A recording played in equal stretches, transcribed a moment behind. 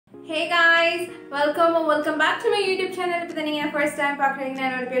Hey guys, welcome back to my YouTube channel. If you are first time watching, I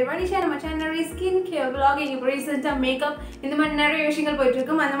am Vanisha. My channel is skincare vlogging, recent makeup. In the manner விஷயங்கள் போயிட்டு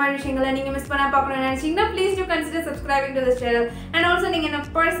இருக்கும் அந்த மாதிரி விஷயங்களை நீங்க miss பண்ணா பார்க்கணும்னு நினைச்சீங்கன்னா please do consider subscribing to this channel. And also நீங்க என்ன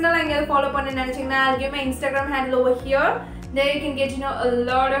personal எங்க follow பண்ண நினைச்சீங்கன்னா I'll give my Instagram handle over here. There you can get to know a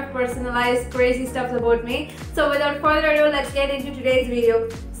lot of personalized crazy stuff about me. So without further ado, let's get into today's video.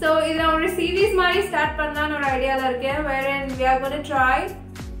 So இது நான் ஒரு series மாதிரி start பண்ணலாம்னு ஒரு ஐடியால இருக்கேன் wherein we are going to try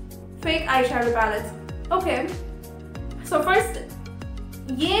fake eyeshadow palettes. Okay, so first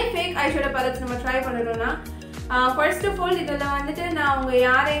fake eyeshadow palettes நம்ம try பண்ணனும்னா first of all இதல வந்துட்டு நான் உங்க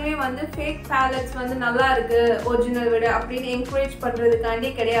யாரையுமே வந்து fake palettes வந்து நல்லா இருக்கு original விட அப்படினு encourage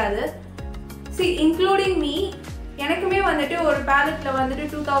பண்றதுக்காண்டி கிடையாது. See, including me, எனக்குமே வந்துட்டு ஒரு palette ல வந்துட்டு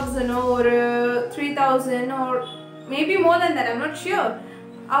 2000 or 3000 or maybe more than that, I'm not sure.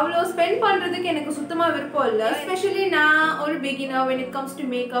 அவ்ளோ spend பண்றதுக்கு எனக்கு சுத்தமா விருப்பம் இல்ல, especially நான் ஒரு beginner when it comes to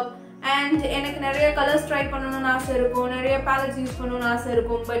makeup. And எனக்கு நிறைய கலர்ஸ் ட்ரை பண்ணனும்னு ஆசை இருக்கும், நிறைய palettes யூஸ் பண்ணனும்னு ஆசை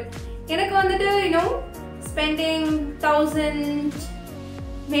இருக்கும். But எனக்கு வந்துட்டு spending 1000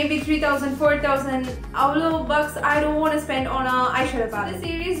 maybe 3000 4000 அவ்ளோ bucks I don't want to spend on a eyeshadow palette. This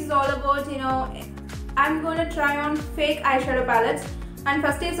series is all about I'm going to try on fake eyeshadow palettes. And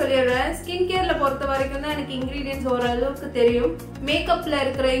first சொல்லிடுறேன், ஸ்கின் கேர்ல பொறுத்த வரைக்கும் தான் எனக்கு ingredients ஓரளவுக்கு தெரியும். மேக்கப்ல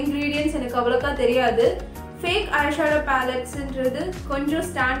இருக்கிற ingredients எனக்கு அவ்வளவுக்கா தெரியாது. Fake eyeshadow palettes ன்றது கொஞ்சம்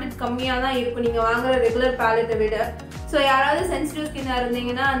ஸ்டாண்டர்ட் கம்மியா தான் இருக்கும் நீங்க வாங்குற ரெகுலர் palette விட. So யாராவது sensitive skin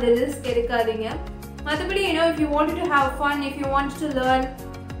இருந்தீங்கன்னா அந்த ரிஸ்க் எடுக்காதீங்க. மத்தபடி if you wanted to have fun, if you wanted to learn,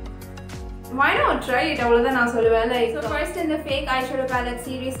 why not try it? அவ்வளவுதான் நான் சொல்லுவேன். So first in the fake eyeshadow palette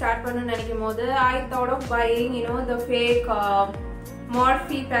series start பண்ணனும்னு நினைக்கும்போது I thought of buying the fake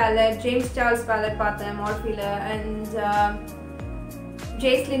Morphe palette, James Charles palette பார்த்தேன் Morpheல, and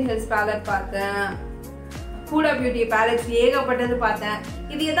Jaislyn Hills palette பார்த்தேன், Huda Beauty palettes ஏகப்பட்டது பார்த்தேன்.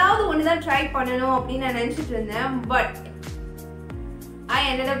 இது ஏதாவது ஒன்னு தான் ட்ரை பண்ணனும் அப்படி நான் நினைச்சிட்டு இருந்தேன். But I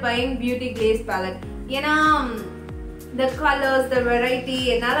ended up buying Beauty glazed palette. ஏனா the colors, the variety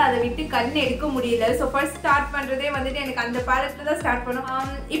என்னால அதை விட்டு கண்ணு எடுக்க முடியல. So first start பண்றதே வந்துட்டு எனக்கு அந்த பாலெட்ல தான் ஸ்டார்ட்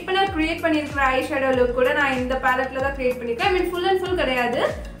பண்ணனும். இப்போ நான் கிரியேட் பண்ணியிருக்கிற ஐஷேடோ லுக் கூட நான் இந்த பாலெட்ல தான் கிரியேட் பண்ணிருக்கேன். I mean full and full கிடையாது.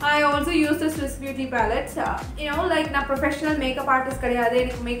 I also use the Swiss Beauty palettes. Like நான் professional makeup artist கிடையாது.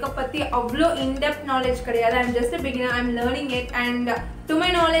 எனக்கு மேக்கப் பத்தி அவ்ளோ in-depth knowledge கிடையாது. I'm just a beginner. I'm learning it, and to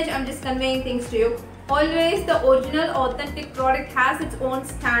my knowledge I'm just conveying things to you. Always the original authentic product has its own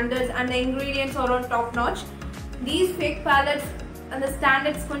standards and the ingredients are on top notch. These fake palettes and the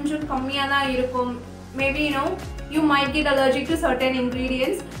standards konjam kammiya da irukum. Maybe you might get allergic to certain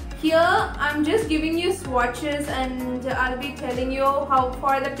ingredients. Here I'm just giving you swatches and I'll be telling you how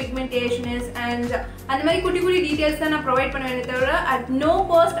far the pigmentation is, and and many kutti details that I provide pannuven thavara at no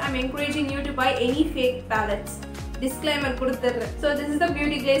cost I'm encouraging you to buy any fake palettes. Disclaimer kuduthirren. So this is the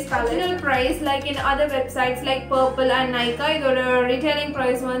Beauty glazed palette. Original price, like in other websites like Purple and Nykaa, idoda retailing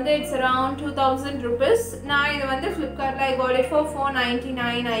price vandu it's around 2000 rupees. Na idu vandu Flipkart la I got it for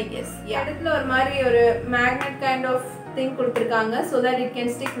 499 I guess. Yeah, idhula or mari or magnet kind of thing kuduthirukanga so that it can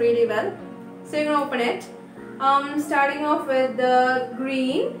stick really well. So you can open it. Starting off with the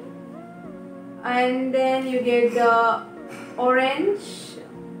green, and then you get the orange,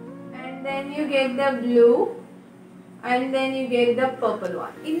 and then you get the blue, and then you get the purple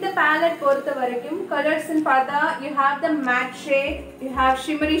one. In the palette பொறுத்த வரைக்கும் colors ன்னு பார்த்தா you have the matte shade, you have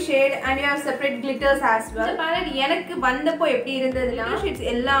shimmery shade, and you have separate glitters as well. இந்த palette எனக்கு வந்தப்போ எப்படி இருந்ததுன்னா shades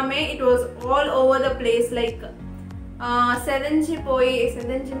எல்லாமே it was all over the place, like செதஞ்சு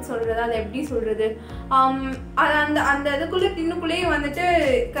செதஞ்சுன்னு சொல்றதா அது எப்படி சொல்றது, அந்த அந்த இதுக்குள்ள தின்னுக்குள்ளேயே வந்துட்டு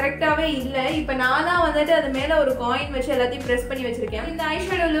கரெக்டாவே இல்லை. இப்போ நான் தான் வந்துட்டு அது மேலே ஒரு காயின் வச்சு எல்லாத்தையும் ப்ரெஸ் பண்ணி வச்சிருக்கேன். இந்த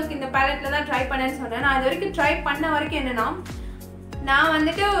ஐஷேடோ லுக் இந்த பேலட்ல தான் ட்ரை பண்ணேன்னு சொன்னேன். நான் இது வரைக்கும் ட்ரை பண்ண வரைக்கும் என்னன்னா நான்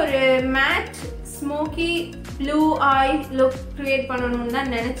வந்துட்டு ஒரு mat smoky blue I look create பண்ணணும்னு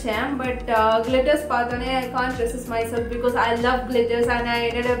தான் நினச்சேன். பட் கிளிட்டர்ஸ் பார்த்தோன்னே I can't resist myself because I love glitters, and I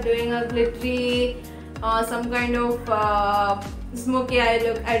ended up doing a glittery some kind of smoky eye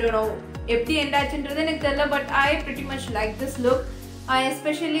look. I don't know எப்படி எண்டாச்சுன்றது எனக்கு தெரியல, but I pretty much like this look.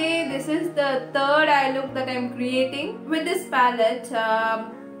 Especially this is the third eye look that I'm creating with this palette.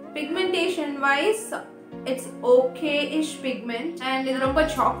 Pigmentation wise it's okay-ish pigment, and இது ரொம்ப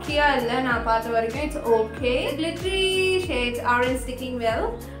chalky-ஆ இல்லை நான் பார்த்த வரைக்கும். It's okay. Glittery shades aren't sticking well,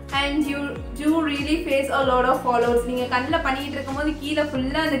 and you do really face a lot of fallouts. நீங்க கண்ணல பண்ணிட்டு இருக்கும்போது கீழ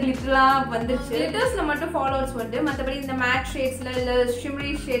ஃபுல்லா அந்த கிளிட்டர்லாம் வந்துருச்சு. கிளிட்டர்ஸ்ல மட்டும் fallouts வந்து, மத்தபடி இந்த matte shadesல இல்ல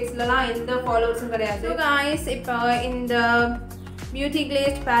shimmery shadesலலாம் எந்த falloutsம் கிடையாது. So guys, இப்போ இந்த Beauty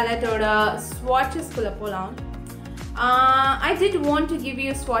glazed palette ஓட swatches குள்ள போலாம். I did want to give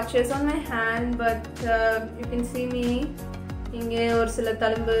you swatches on my hand, but you can see me இங்கே ஒரு சில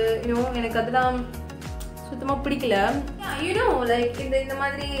தழும்பு எனக்கு அதெல்லாம் சுத்தமாக பிடிக்கல. லைக் இந்த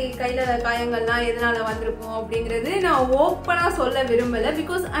மாதிரி கையில் காயங்கள்லாம் எதனால் வந்திருக்கும் அப்படிங்கிறது நான் ஓப்பனாக சொல்ல விரும்பலை.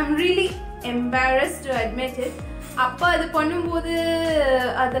 Because I'm really embarrassed to admit it. அப்போ அது பண்ணும்போது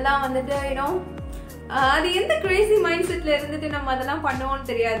அதெல்லாம் வந்துட்டு அது எந்த கிரேசி மைண்ட் செட்டில் இருந்துட்டு நம்ம அதெல்லாம் பண்ணுவோம்னு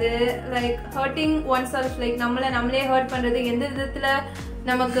தெரியாது. Like hurting one self, like நம்மளே ஹர்ட் பண்ணுறது எந்த விதத்தில்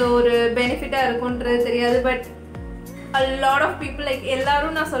நமக்கு ஒரு பெனிஃபிட்டாக இருக்குன்றது தெரியாது. But a lot of people, like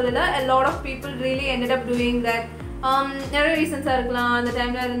எல்லாரும் நான் சொல்லல, a lot of people really ended up doing that. நிறைய ரீசன்ஸாக இருக்கலாம். அந்த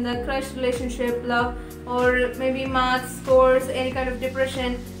டைமில் இருந்த crush relationship, love, or maybe marks, scores, any kind of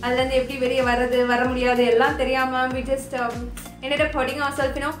depression. அதுலேருந்து எப்படி வெளியே வர முடியாது எல்லாம் தெரியாமல் we just ended up hurting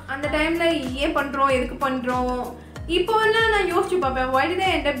ourselves. அந்த டைமில் ஏன் பண்ணுறோம், எதுக்கு பண்ணுறோம், இப்போல்லாம் நான் யோசிச்சு பார்ப்பேன். why did I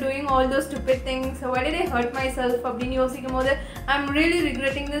end up doing all those stupid things, why did I hurt myself அப்படின்னு யோசிக்கும் போது I'm really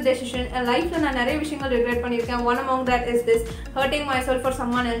regretting this decision. லைஃப்பில் நான் நிறைய விஷயங்கள் ரிக்ரெட் பண்ணியிருக்கேன். one among that is this hurting myself for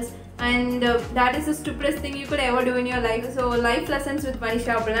someone else, and that is the stupidest thing you could ever do in your life. so life lessons with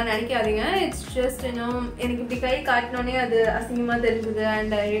Vanisha அப்படிலாம் நினைக்காதீங்க. it's just எனக்கு இப்படி கை காட்டினோன்னே அது அசிங்கமாக தெரிஞ்சுது,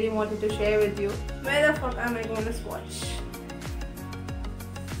 and I really wanted to share with you. Where the fuck am I going to swatch?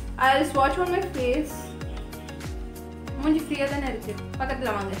 I'll swatch on my face. மூஞ்சி ஃப்ரீயாக தானே இருக்குது, பக்கத்தில்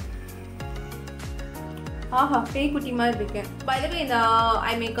வாங்க. ஆஹா, பேய் குட்டி மாதிரி இருக்கேன். பை த வே, இந்த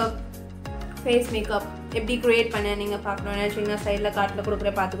ஐ மேக்கப், ஃபேஸ் மேக்கப் எப்படி க்ரியேட் பண்ண நீங்கள் பார்க்கணும்னு நினச்சிங்கன்னா சைடில் காட்டில்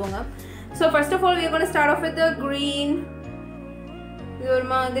கொடுக்குற பார்த்துக்கோங்க. So first of all we are going to start off with the green. இது ஒரு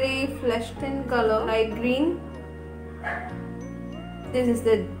மாதிரி flesh tint color, light green. This is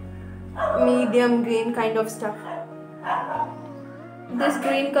the medium green kind of stuff. This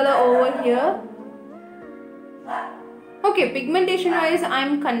green color over here. Okay, pigmentation wise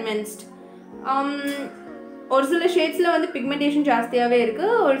I'm convinced. ஒரு சில ஷேட்ஸில் வந்து pigmentation ஜாஸ்தியாகவே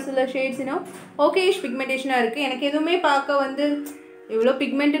இருக்குது, ஒரு சில shades ஓகேஷ் பிக்மெண்டேஷனாக இருக்குது. எனக்கு எதுவுமே பார்க்க வந்து இவ்வளோ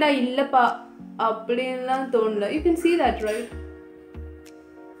பிக்மெண்டடாக இல்லைப்பா அப்படின்லாம் தோணல. You can see that, right?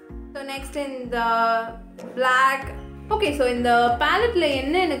 So next in the black. Okay, so இந்த பேலட்டில்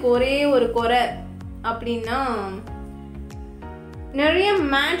என்ன எனக்கு ஒரே ஒரு குறை அப்படின்னா நிறைய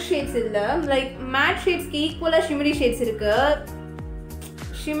மேட் ஷேட்ஸ் இல்லை. லைக் மேட் ஷேட்ஸ்க்கு ஈக்குவலாக ஷிம்மரி ஷேட்ஸ் இருக்குது.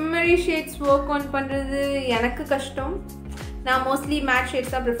 ஷிம்மரி ஷேட்ஸ் ஒர்க் ஆன் பண்ணுறது எனக்கு கஷ்டம். நான் மோஸ்ட்லி மேட்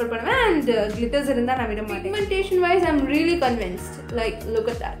ஷேட்ஸ் தான் ப்ரிஃபர் பண்ணுவேன், அண்ட் கிளிட்டர்ஸ் இருந்தால் நான் விட மாட்டேன். Pigmentation wise I'm really convinced. Like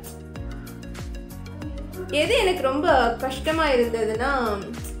look at that. எது எனக்கு ரொம்ப கஷ்டமாக இருந்ததுன்னா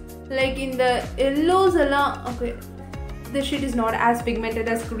லைக் இந்த எல்லோஸ் எல்லாம். Okay, this shade is not as pigmented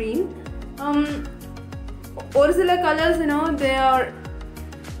as green. ஒரு சில colours they are,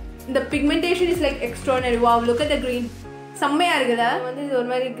 the pigmentation is like extraordinary. Wow, look at the green. செம்மையாக இருக்குல்ல. வந்து இது ஒரு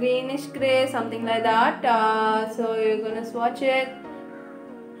மாதிரி greenish grey, something like that. So you're gonna swatch it.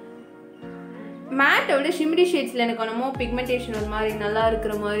 மேட்டை விட ஷிம்மரி ஷேட்ஸில் எனக்கு என்னமோ பிக்மெண்டேஷன் ஒரு மாதிரி நல்லா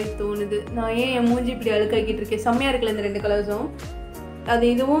இருக்கிற மாதிரி தோணுது. நான் ஏன் என் மூஞ்சி இப்படி அழுக்காக்கிட்டு இருக்கேன். செம்மையாக இருக்குல்ல இந்த ரெண்டு கலர்ஸும். அது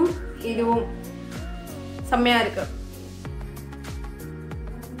இதுவும் செம்மையாக இருக்கு.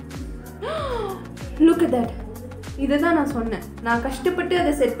 Look at that. இதை தான் நான் சொன்னேன், நான் கஷ்டப்பட்டு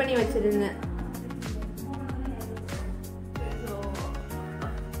அதை செட் பண்ணி வச்சிருந்தேன்.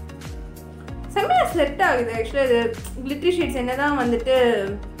 செம்மையாக செட் ஆகுது. ஆக்சுவலாக இது கிளிட்டரி ஷேட்ஸ் என்ன தான் வந்துட்டு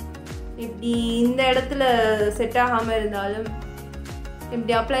இப்படி இந்த இடத்துல செட் ஆகாமல் இருந்தாலும்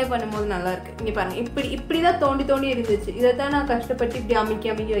இப்படி அப்ளை பண்ணும்போது நல்லாயிருக்கு. இங்கே பாருங்கள், இப்படி தான் தோண்டி இருந்துச்சு. இதை தான் நான் கஷ்டப்பட்டு இப்படி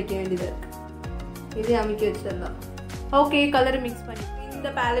அமைக்கி வைக்க வேண்டியதாக இருக்குது. இதே அமைக்கி வச்சிடலாம். ஓகே, கலர் மிக்ஸ் பண்ணி இந்த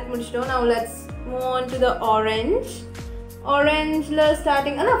பேலட் முடிச்சிட்டோம். நான் let's move on to the orange. ஆரஞ்சில்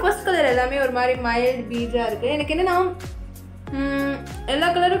starting அதான் ஃபர்ஸ்ட் கலர் எல்லாமே ஒரு மாதிரி மைல்டு பீஜாக இருக்குது. எனக்கு என்னென்னா எல்லா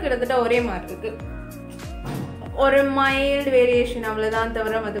கலரும் கிட்டத்தட்ட ஒரே மாதிரி இருக்குது. ஒரு மைல்டு வேரியேஷன் அவ்வளோதான்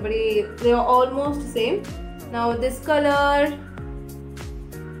தவிர மற்றபடி they are almost same. Now this color,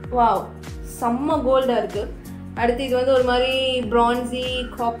 wow, செம்ம கோல்டாக இருக்குது. அடுத்து இது வந்து ஒரு மாதிரி bronzy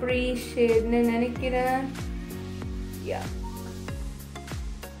coppery ஷேட்னு நினைக்கிறேன். யா,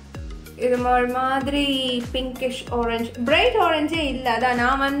 இது ஒரு மாதிரி பிங்கிஷ் ஆரஞ்ச், பிரைட் ஆரஞ்சே இல்லை. அதான்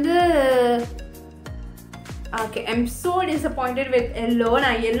நான் வந்து okay, I'm so disappointed with yellow.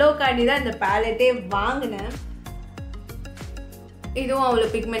 நான் எல்லோ காண்டி தான் இந்த பேலட்டே வாங்கினேன். இதுவும் அவ்வளோ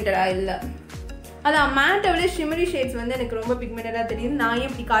பிக்மெண்டடாக இல்லை. அதான் மேட்டை விட ஷிம்மரி ஷேட்ஸ் வந்து எனக்கு ரொம்ப பிக்மெண்டடாக தெரியுது. நான் ஏன்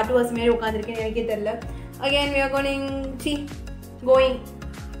இப்படி காட்டுவாஸ் மாரி உட்காந்துருக்கேன்னு எனக்கே தெரில. Again we are going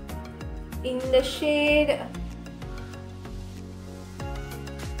in the shade.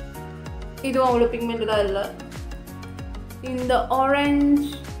 இதுவும் அவ்வளோ பிக்மெண்டடாக இல்லை. இந்த ஆரஞ்ச்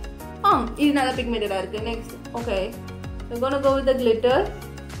இது நல்லா பிக்மெண்டடாக இருக்குது. Next okay, we're gonna go with the glitter.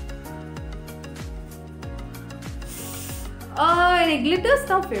 எனக்கு கிளிட்டர்ஸ்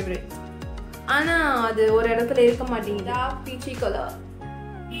தான் ஃபேவரட். ஆனால் அது ஒரு இடத்துல இருக்க மாட்டேங்குது. டார்க் பீச்சி கலர்,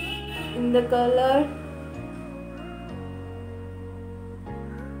 இந்த கலர்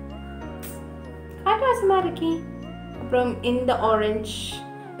காட்டாசமாக இருக்கேன். அப்புறம் இந்த ஆரஞ்ச்,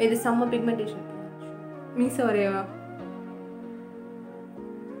 இது செம்ம பிக்மெண்டேஷன். மீச வரையவா?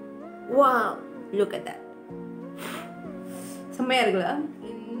 வாவ், லுக் அட் தட், செம்மையாக இருக்குல்ல?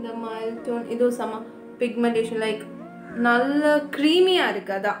 இந்த மாதிரி டோன், இதுவும் செம்ம பிக்மெண்டேஷன், லைக் நல்ல க்ரீமியாக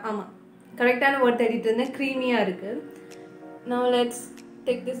இருக்குது. அதான், ஆமாம், கரெக்டான வேர்ட் தேடிட்டு இருந்தேன், க்ரீமியாக இருக்குது. Now let's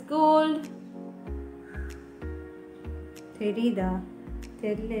take this gold. தெரியுதா?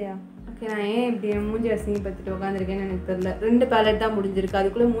 தெரியலையா? ஓகே, நான் ஏன் இப்படி என் மூஞ்சி அசிங்கப்படுத்திட்டு உட்காந்துருக்கேன்னு எனக்கு தெரியல. 2 பேலட் தான் முடிஞ்சிருக்கு,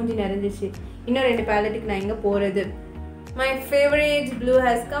 அதுக்குள்ளே மூஞ்சி நிறைஞ்சிச்சு. இன்னும் 2 பேலட்டுக்கு நான் எங்கே போகிறது? My favourite blue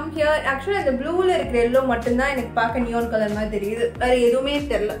has come here. ஆக்சுவலாக அந்த ப்ளூவில் இருக்கிற எல்லோ மட்டும்தான் எனக்கு பார்க்க நியோன் கலர் மாதிரி தெரியுது, வேறு எதுவுமே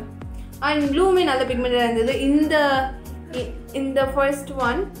தெரில. அண்ட் ப்ளூவுமே நல்ல பிக்மெண்ட்டாக இருந்தது. இந்த first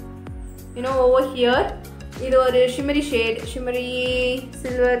one, you know, over here, இது ஒரு shimmery shade, shimmery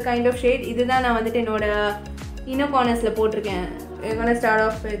silver kind of shade. இதுதான் நான் வந்துட்டு என்னோட இன்னர் கார்னர்ஸில் போட்டிருக்கேன். Start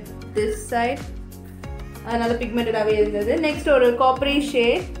off with this side, அதனால பிக்மெண்டடாகவே இருந்தது. நெக்ஸ்ட் ஒரு காப்பரி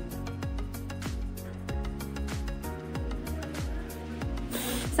ஷேட்,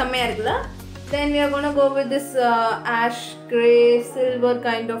 செம்மையாக இருக்குல்ல? தென் we are going to go with this ash grey silver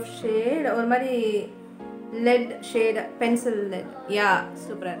kind of shade, ஒரு மாதிரி lead shade, pencil lead. யா,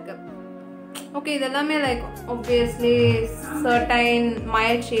 சூப்பராக இருக்கு. ஓகே, இதெல்லாமே like obviously certain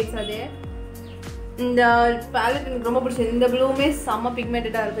mild shades. அதே இந்த பேலட் எனக்கு ரொம்ப பிடிச்சது. இந்த ப்ளூவுமே செம்ம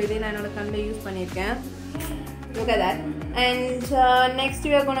பிக்மெண்டடாக இருக்கும். இதே நான் என்னோட கண்ணில் யூஸ் பண்ணியிருக்கேன். Look at that. And next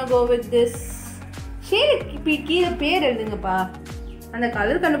we are going to go with this shade. இப்போ கீழே பேர் எழுதுங்கப்பா. அந்த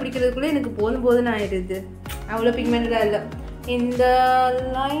கலர் கண்டுபிடிக்கிறதுக்குள்ளே எனக்கு போதுன்னு ஆயிடுது, அவ்வளோ பிக்மெண்டடாக இல்லை. இந்த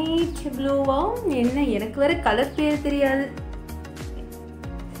லைட் ப்ளூவா என்ன, எனக்கு வேறு கலர் பேர் தெரியாது.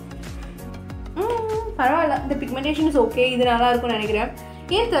 பரவாயில்ல, இந்த பிக்மெண்டேஷன் இஸ் ஓகே, இது நல்லா இருக்கும்னு நினைக்கிறேன்.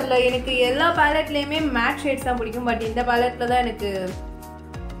 ஏன் தெரில, எனக்கு எல்லா பேலட்லேயுமே மேட் ஷேட்ஸ் தான் பிடிக்கும். பட் இந்த பேலட்டில் தான் எனக்கு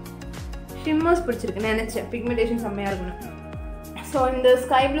ஷிம்மர்ஸ் பிடிச்சிருக்கு. நினச்சேன் பிக்மெண்டேஷன் செம்மையாக இருக்கணும். ஸோ இந்த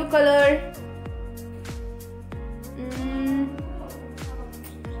ஸ்கை ப்ளூ கலர்,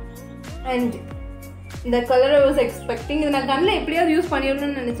 அண்ட் இந்த கலர் ஐ வாஸ் எக்ஸ்பெக்டிங். இது நான் கண்ணில் எப்படியாவது யூஸ்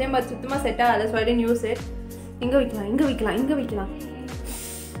பண்ணிடணும்னு நினச்சேன், பட் சுத்தமாக செட் ஆகலை. So I tent use it. இங்கே வைக்கலாம்.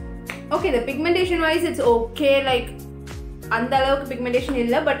 Okay, the pigmentation wise it's okay, like அந்த அளவுக்கு pigmentation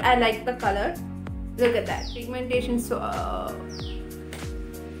இல்ல, but I like the color. Look at that pigmentation. So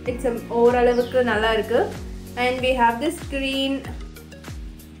it's ஓரளவுக்கு நல்லா இருக்கு. And we have this green,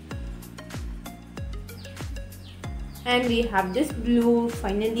 and we have this blue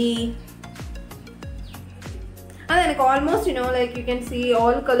finally. And எனக்கு almost, you know, like you can see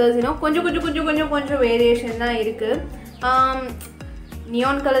all colors, you know, கொஞ்சம் variation தான் இருக்கு.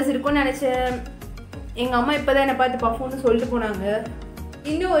 Neon colours இருக்கும்னு நினச்சேன். எங்கள் அம்மா இப்போ தான் என்னை பார்த்து பஃப்னு சொல்லிட்டு போனாங்க.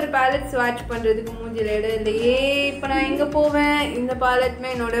 இன்னும் ஒரு பேலட் ஸ்வாட்ச் பண்ணுறதுக்கு மூஞ்சில் இடம் இல்லையே. இப்போ நான் எங்கே போவேன்? இந்த பேலட்மே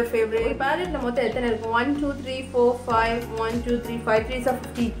என்னோடய ஃபேவரட். பேலட்டில் மொத்தம் எத்தனை இருக்கும்? 1 2 3 4 5 1 2 3 5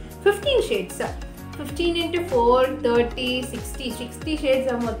 3 15 ஷேட்ஸா? 15 × 4 30 60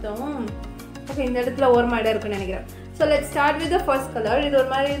 ஷேட்ஸா மொத்தம். ஓகே, இந்த இடத்துல ஒரு மாதிரி இருக்குன்னு நினைக்கிறேன். So let start with the first colour. இது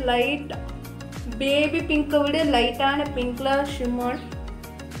ஒரு மாதிரி லைட் பேபி பிங்கை விட லைட்டான பிங்க்ல ஷிம்மர்.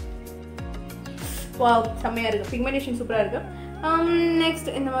 வாவ், செம்மையாக இருக்குது. பிக்மெண்டேஷன் சூப்பராக இருக்குது. நெக்ஸ்ட்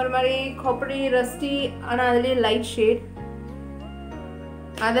இந்த மாதிரி காப்பரி ரஸ்டி, ஆனால் அதுலேயே லைட் ஷேட்.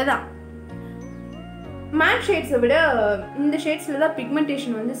 அதுதான் மேட் ஷேட்ஸை விட இந்த ஷேட்ஸில் தான்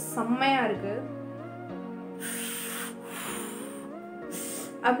பிக்மெண்டேஷன் வந்து செம்மையாக இருக்குது.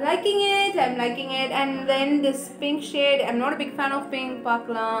 I'm liking it. And then this pink shade, I'm not a big fan of pink.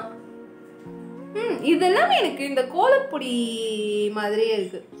 பார்க்கலாம். இதெல்லாமே எனக்கு இந்த கோலப்பொடி மாதிரியே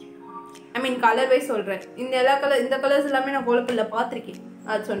இருக்குது. ஐ மீன் கலர் வைஸ் சொல்கிறேன். இந்த கலர்ஸ் எல்லாமே நான் கோலப்பொடியில் பார்த்துருக்கேன்,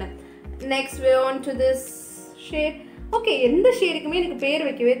 அது சொன்னேன். Next we on to this shade. Okay, எந்த ஷேடுக்குமே எனக்கு பேர்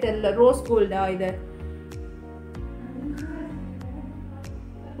வைக்கவே தெரியல. ரோஸ் கோல்டா இது?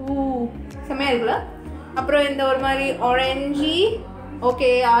 செம்மையாக இருக்குல்ல? அப்புறம் இந்த ஒரு மாதிரி ஆரஞ்சி. ஓகே,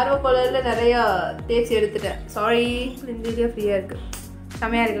 ஆர்வ கலரில் நிறையா தேய்ச்சி எடுத்துட்டேன். சாரி, இந்த ஏரியா ஃப்ரீயாக இருக்குது.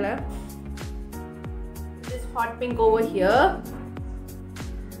 செம்மையாக இருக்குல்ல? Hot pink over here.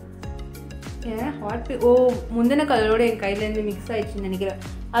 Yeah, hot pink. Oh, முந்தின கலரோட என் கையிலேருந்து மிக்ஸ் ஆயிடுச்சுன்னு நினைக்கிறேன்.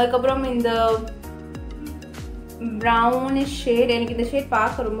 அதுக்கப்புறம் இந்த ப்ரௌனிஷ் ஷேட், எனக்கு இந்த ஷேட்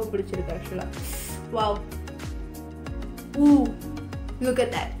பார்க்க ரொம்ப பிடிச்சிருக்கு ஆக்சுவலாக. Wow, look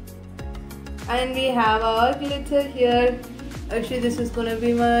at that. And we have our glitter here. Actually, this is gonna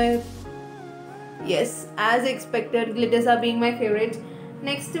be my, yes, as expected, glitters are being my favorites.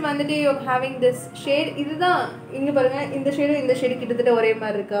 Next வந்துட்டு யூ ஹேவிங் திஸ் ஷேட். இதுதான் இங்கே பாருங்கள், இந்த ஷேடு கிட்டத்தட்ட ஒரே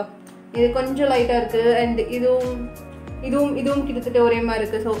மாதிரி இருக்கா? இது கொஞ்சம் லைட்டா இருக்கு and இதுவும் கிட்டத்தட்ட ஒரே மாதிரி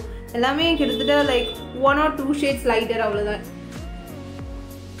இருக்கு. ஸோ எல்லாமே கிட்டத்தட்ட லைக் 1 or 2 shades லைட்டர் அவ்வளவுதான்.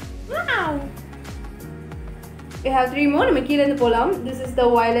 Wow. We have 3 more. நம்ம கீழ இருந்து போலாம். This is the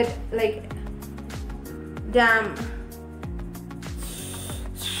violet like damn.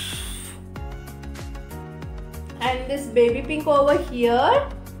 And this baby pink over here.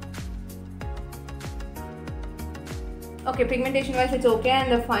 Okay, pigmentation wise it's okay.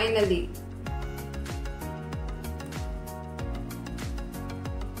 And finally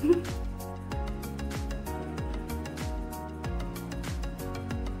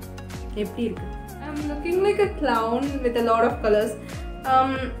I'm looking like a clown with a lot of colors.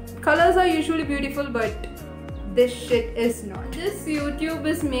 Colors are usually beautiful, but this shit is not. This YouTube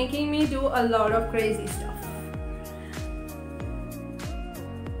is making me do a lot of crazy stuff.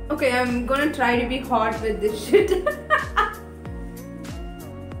 Okay, I'm gonna try to be hot with this shit.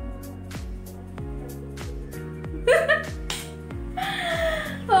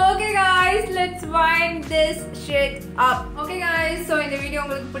 Okay guys, let's wind this shit up. Okay guys, so in the video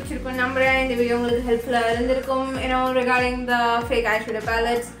உங்களுக்கு பிடிச்சிருக்கும் நம்புறேன். இந்த video உங்களுக்கு ஹெல்ப்ஃபுல்லா இருந்திருக்கும், regarding the fake eyeshadow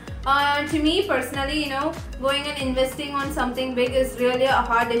palettes. To me personally, going and investing on something big is really a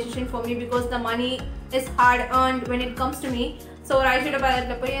hard decision for me because the money is hard earned when it comes to me. So ஒரு eyeshadow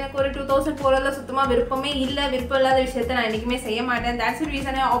palette போய் எனக்கு ஒரு 2000 போறதுல சுத்தமா விருப்பமே இல்ல. விருப்பம் இல்லாத விஷயத்தை நான் என்னைக்குமே செய்ய மாட்டேன். That's the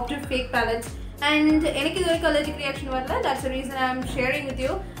reason I opted fake palettes. And எனக்கு இது வரைக்கும் allergic reaction வரல. That's the reason I'm sharing with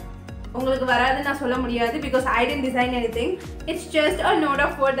you. உங்களுக்கு வராதுன்னு நான் சொல்ல முடியாது because I didn't design anything. It's just a note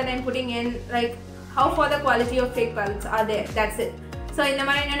of word that I'm putting in, like how far the quality of fake palettes are there. That's it. So இந்த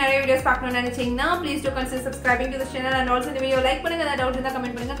மாதிரி இன்னும் நிறைய videos பார்க்கணும்னு நினைச்சீங்கன்னா please do consider subscribing to this channel and also இந்த video like பண்ணுங்க. ஏதாவது doubt இருந்தா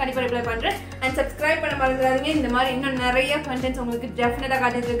கமெண்ட் பண்ணுங்க, கண்டிப்பா ரிப்ளை பண்றேன். And subscribe பண்ண மறந்துடாதீங்க. இந்த மாதிரி இன்னும் நிறைய கண்டென்ட்ஸ் உங்களுக்கு டெஃபினட்டா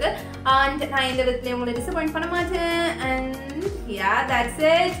காத்துட்டு இருக்கு. And நான் இந்த விதத்துல உங்களை டிசப்பாயிண்ட் பண்ண மாட்டேன். And yeah, that's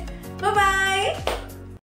it. Bye bye.